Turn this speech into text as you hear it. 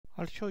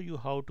I'll show you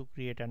how to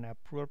create an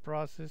approval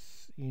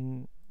process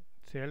in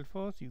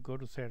Salesforce. You go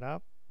to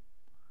setup,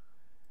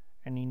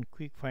 and in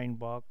quick find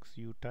box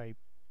you type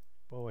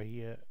over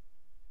here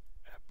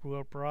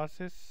approval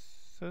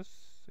processes.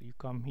 You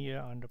come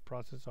here under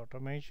process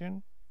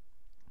automation.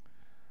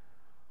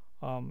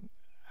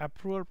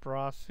 Approval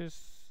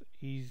process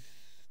is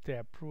the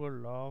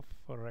approval of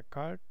a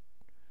record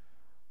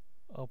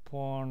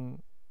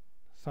upon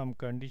some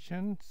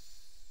conditions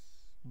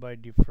by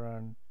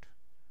different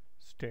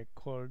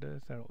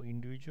stakeholders and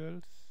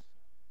individuals.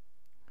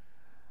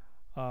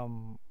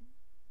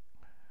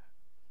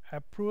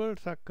 Approvals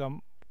are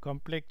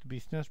complex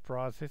business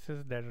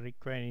processes that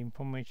require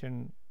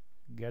information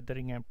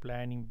gathering and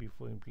planning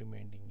before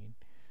implementing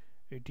it.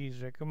 It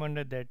is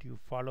recommended that you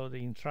follow the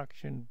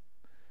instruction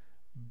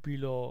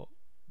below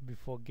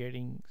before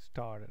getting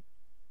started.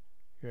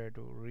 You have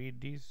to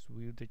read this,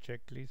 view the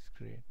checklist,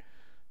 create.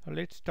 So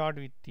let's start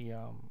with the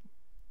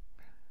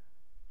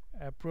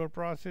approval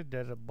process.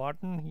 There's a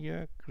button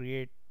here,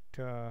 create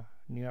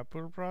new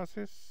approval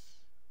process.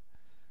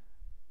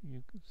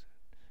 You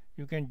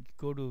can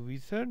go to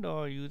wizard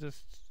or you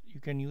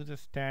can use a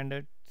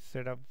standard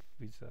setup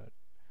wizard.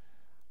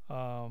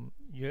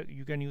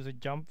 You can use a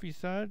jump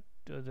wizard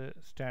or the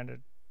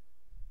standard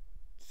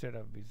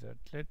setup wizard.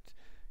 Let's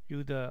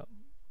use the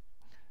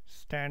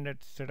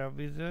standard setup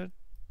wizard.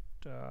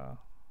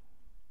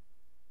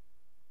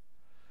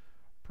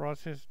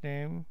 Process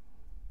name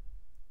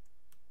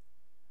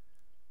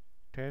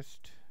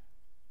test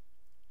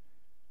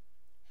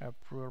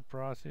approval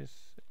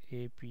process.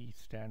 AP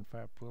stand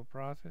for approval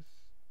process.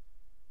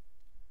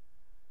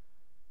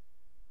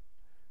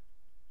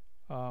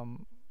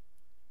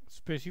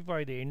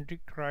 Specify the entry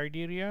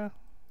criteria.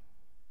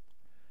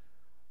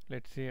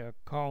 Let's say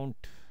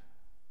account.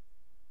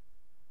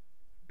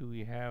 Do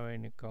we have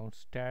an account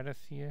status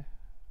here?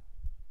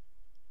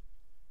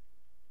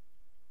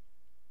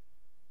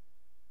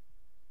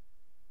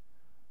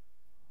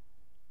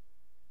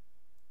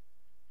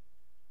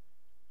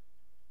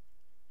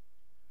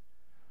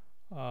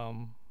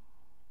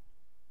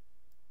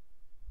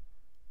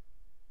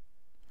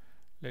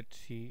 Let's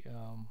see.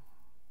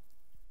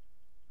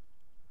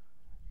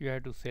 You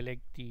have to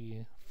select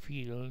the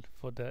field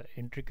for the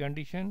entry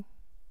condition.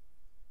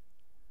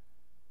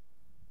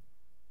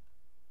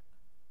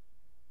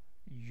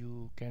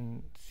 You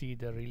can see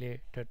the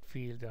related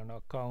fields on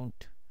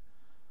account,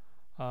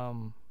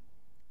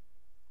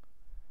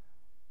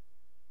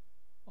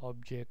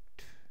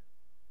 object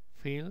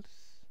fields.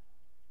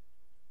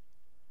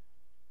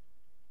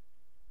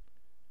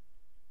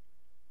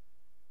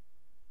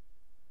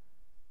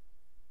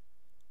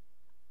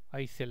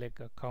 I select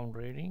account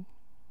rating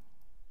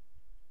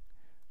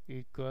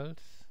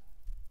equals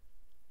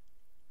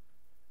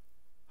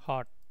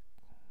hot.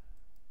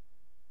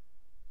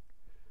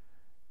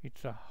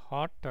 It's a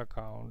hot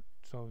account,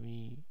 so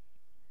we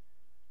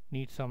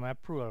need some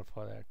approval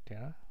for that.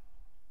 Yeah.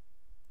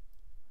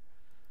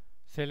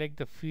 Select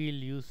the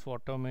field used for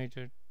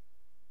automated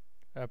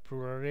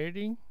approval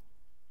rating.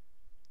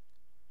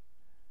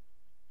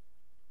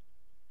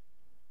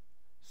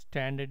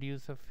 Standard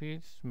user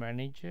fields,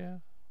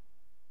 manager.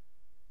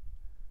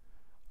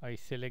 I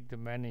select the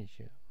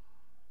manager.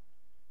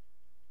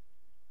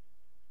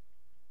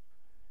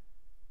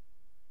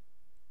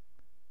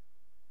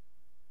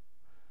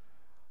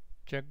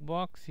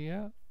 Checkbox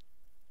here.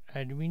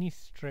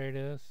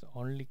 Administrators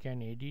only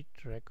can edit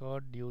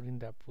record during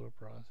the approval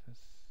process.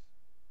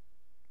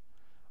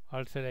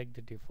 I'll select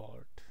the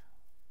default.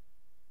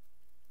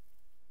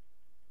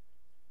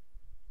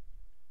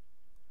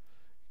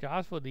 It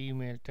asks for the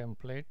email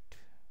template.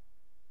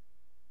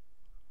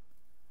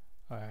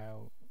 I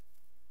have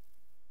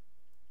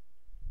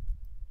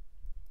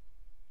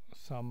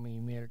some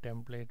email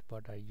template,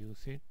 but I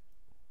use it.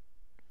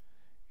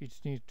 It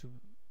needs to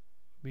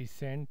be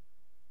sent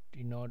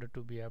in order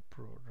to be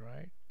approved,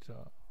 right?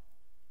 So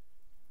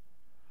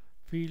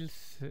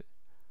fields,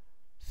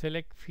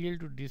 select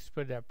field to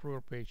display the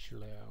approval page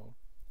layout.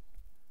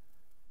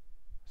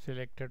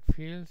 Selected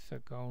fields,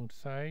 account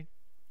site,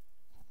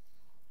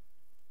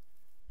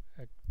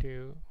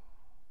 active.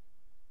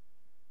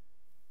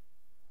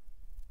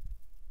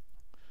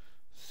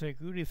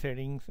 Security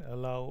settings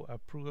allow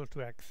approval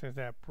to access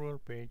the approval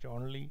page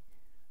only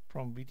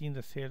from within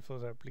the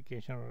Salesforce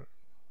application.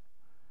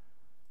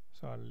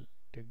 So I'll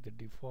take the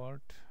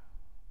default.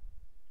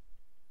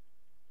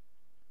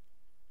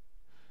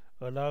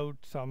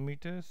 Allowed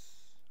submitters,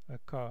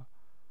 account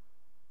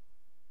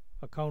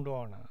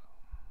owner.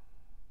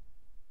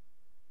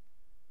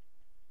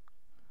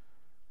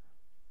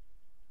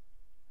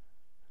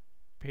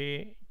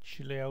 Page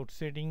layout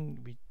setting,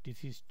 which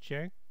this is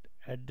checked.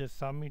 Add the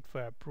submit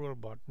for approval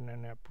button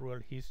and approval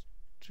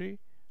history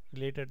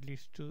related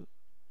list to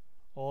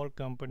all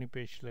company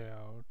page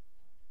layout.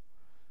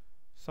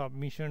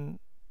 Submission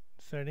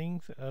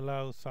settings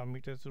allow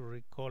submitters to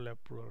recall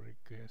approval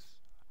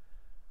requests.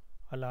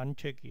 I'll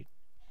uncheck it.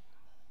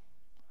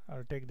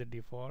 I'll take the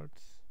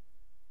defaults.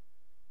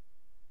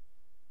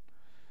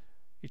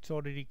 It's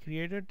already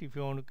created. If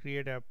you want to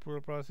create a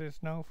approval process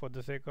now for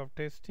the sake of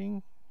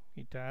testing,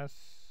 it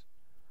asks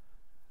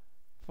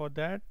for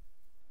that.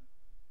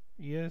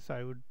 Yes,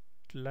 I would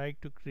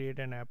like to create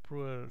an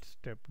approval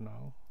step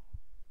now.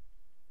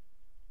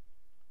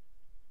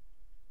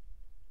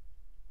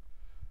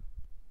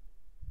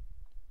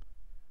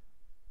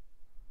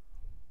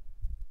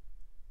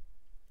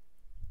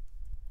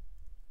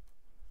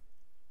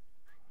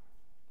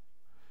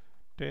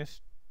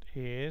 Test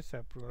AS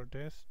approval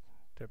test,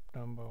 step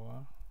number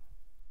 1.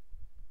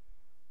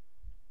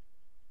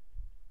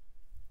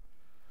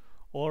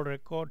 All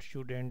records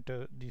should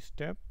enter this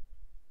step.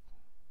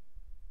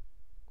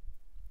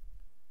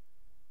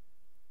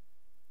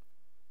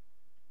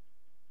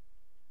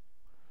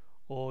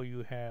 Or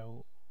you have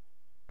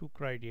two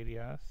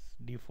criteria.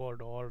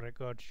 Default all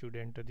records should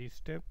enter this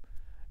step.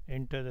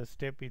 Enter the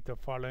step with the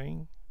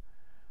following.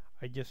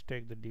 I just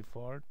take the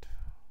default.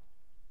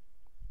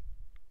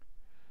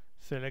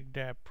 Select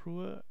the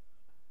approver.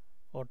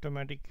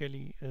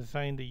 Automatically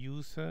assign the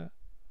user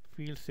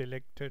field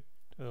selected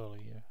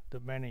earlier, the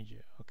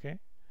manager. Okay,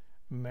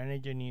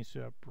 manager needs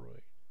to approve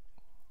it.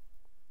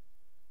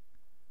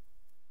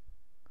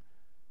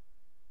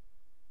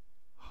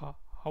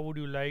 How would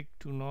you like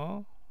to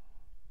know?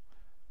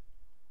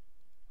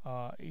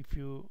 If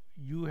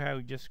you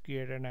have just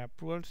created an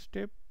approval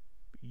step,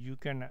 you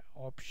can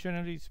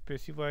optionally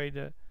specify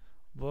the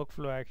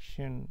workflow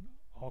action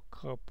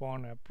occur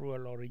upon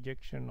approval or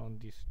rejection on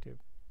this step.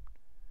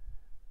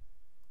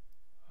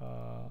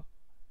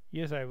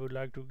 Yes, I would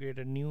like to get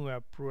a new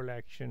approval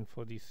action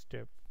for this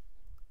step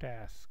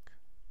task.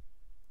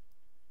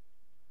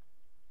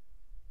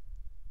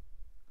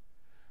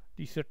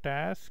 This is a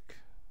task.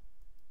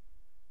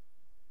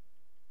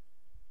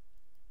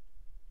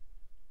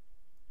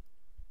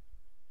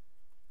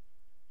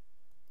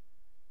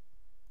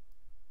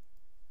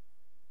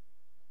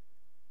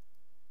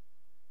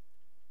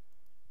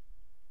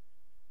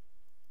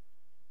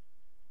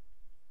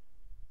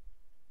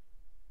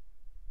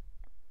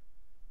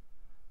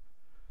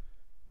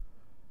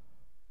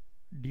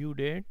 Due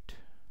date,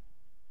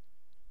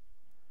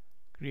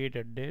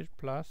 created date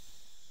plus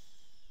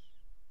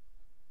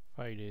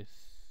 5 days.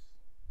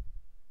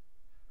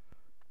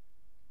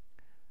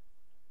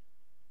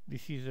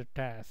 This is a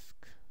task.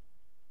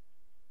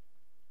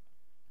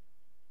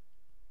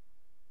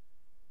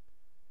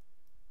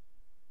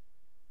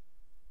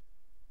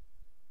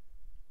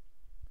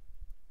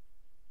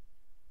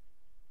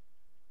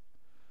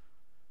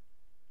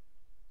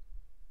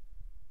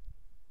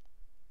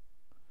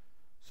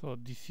 So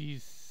this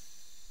is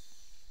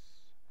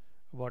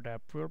about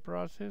approval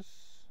process.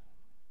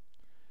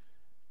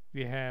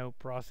 We have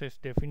process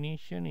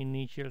definition,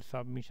 initial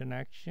submission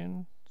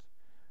action,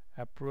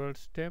 approval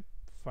step,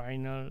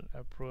 final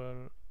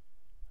approval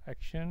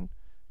action,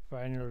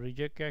 final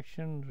reject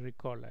action,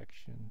 recall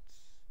actions.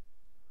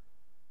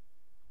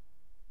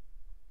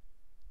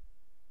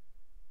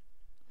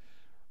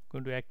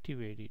 Going to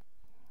activate it.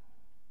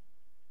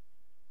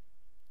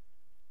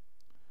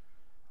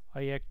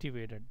 I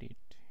activated it.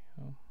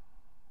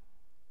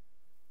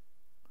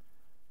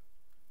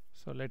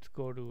 So let's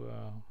go to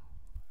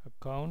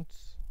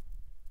accounts.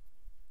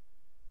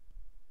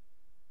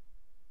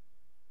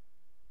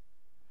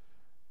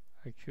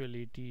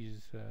 Actually it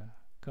is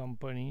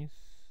companies.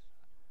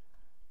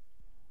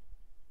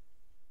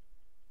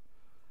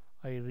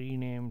 I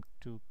renamed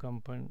to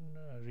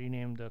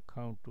rename the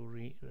account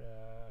to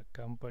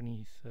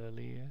companies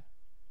earlier.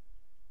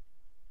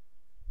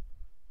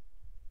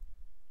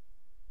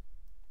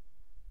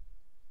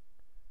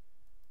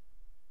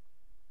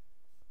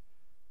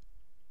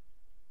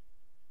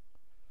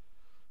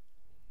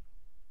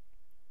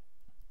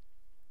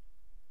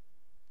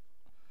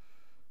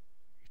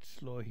 It's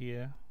slow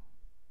here.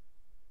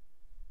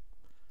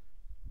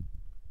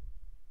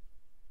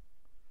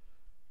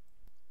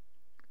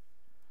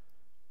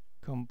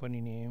 Company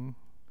name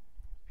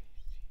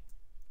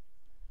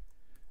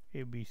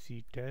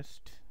ABC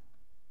test.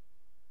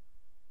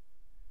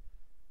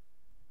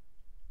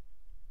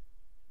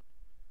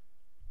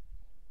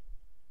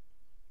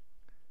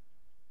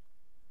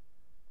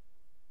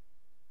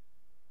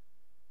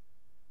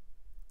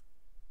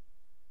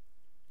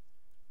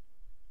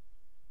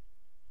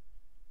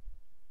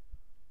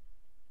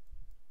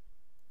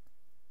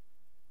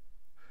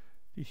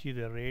 This is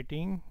the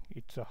rating.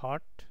 It's a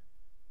hot.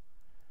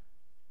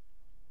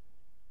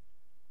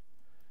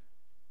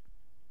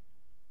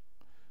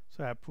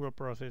 So approval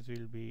process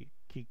will be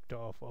kicked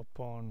off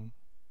upon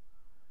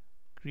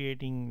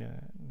creating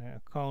an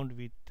account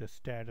with the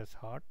status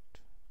hot.